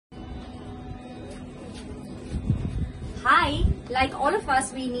Hi, like all of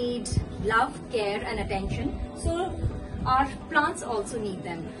us, we need love, care and attention. So our plants also need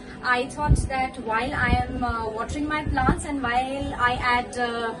them. I thought that while I am watering my plants and while I add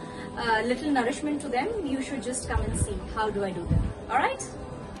little nourishment to them, you should just come and see how do I do them. Alright?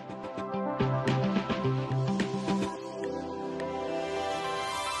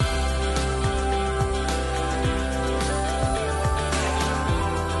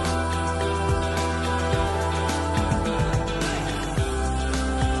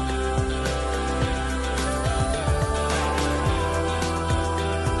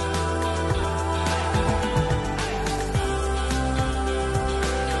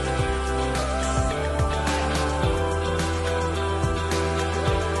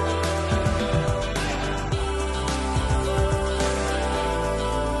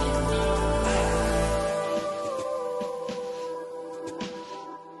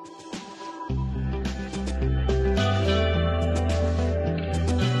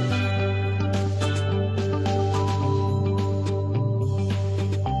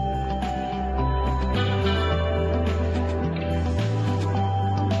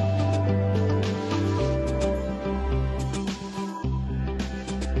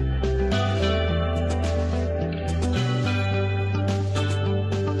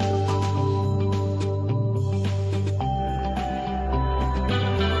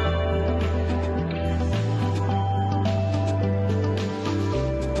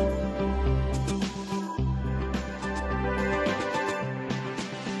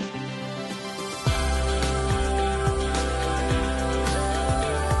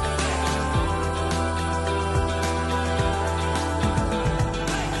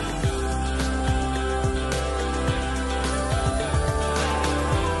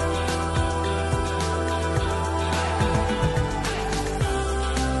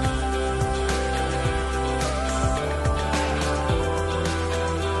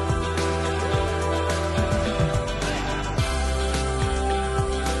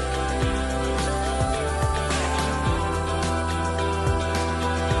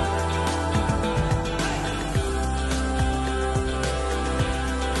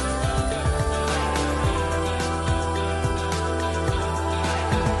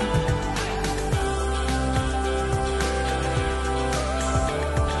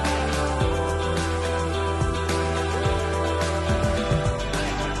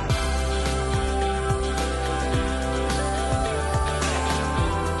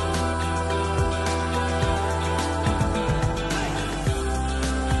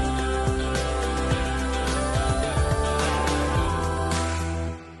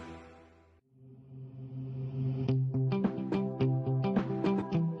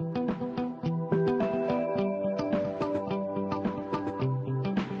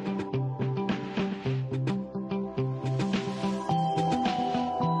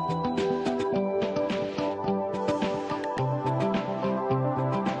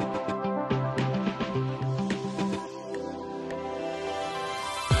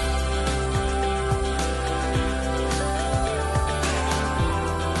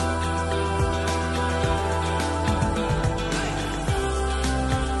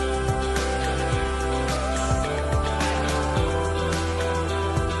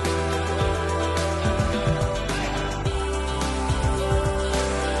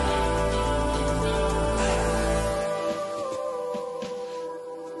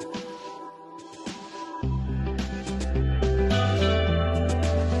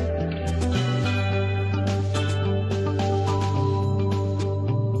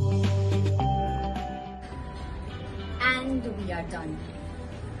 We are done.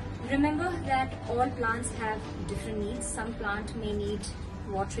 Remember that all plants have different needs. Some plant may need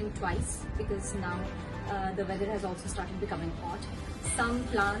watering twice because now the weather has also started becoming hot. Some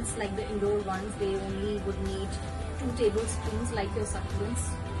plants, like the indoor ones, they only would need 2 tablespoons, like your succulents.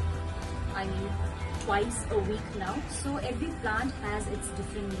 I mean, twice a week now. So every plant has its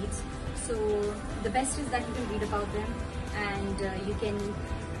different needs. So the best is that you can read about them and you can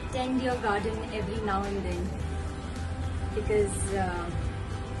tend your garden every now and then, because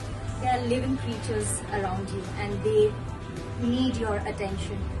there are living creatures around you and they need your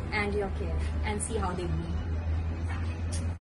attention and your care, and see how they bloom.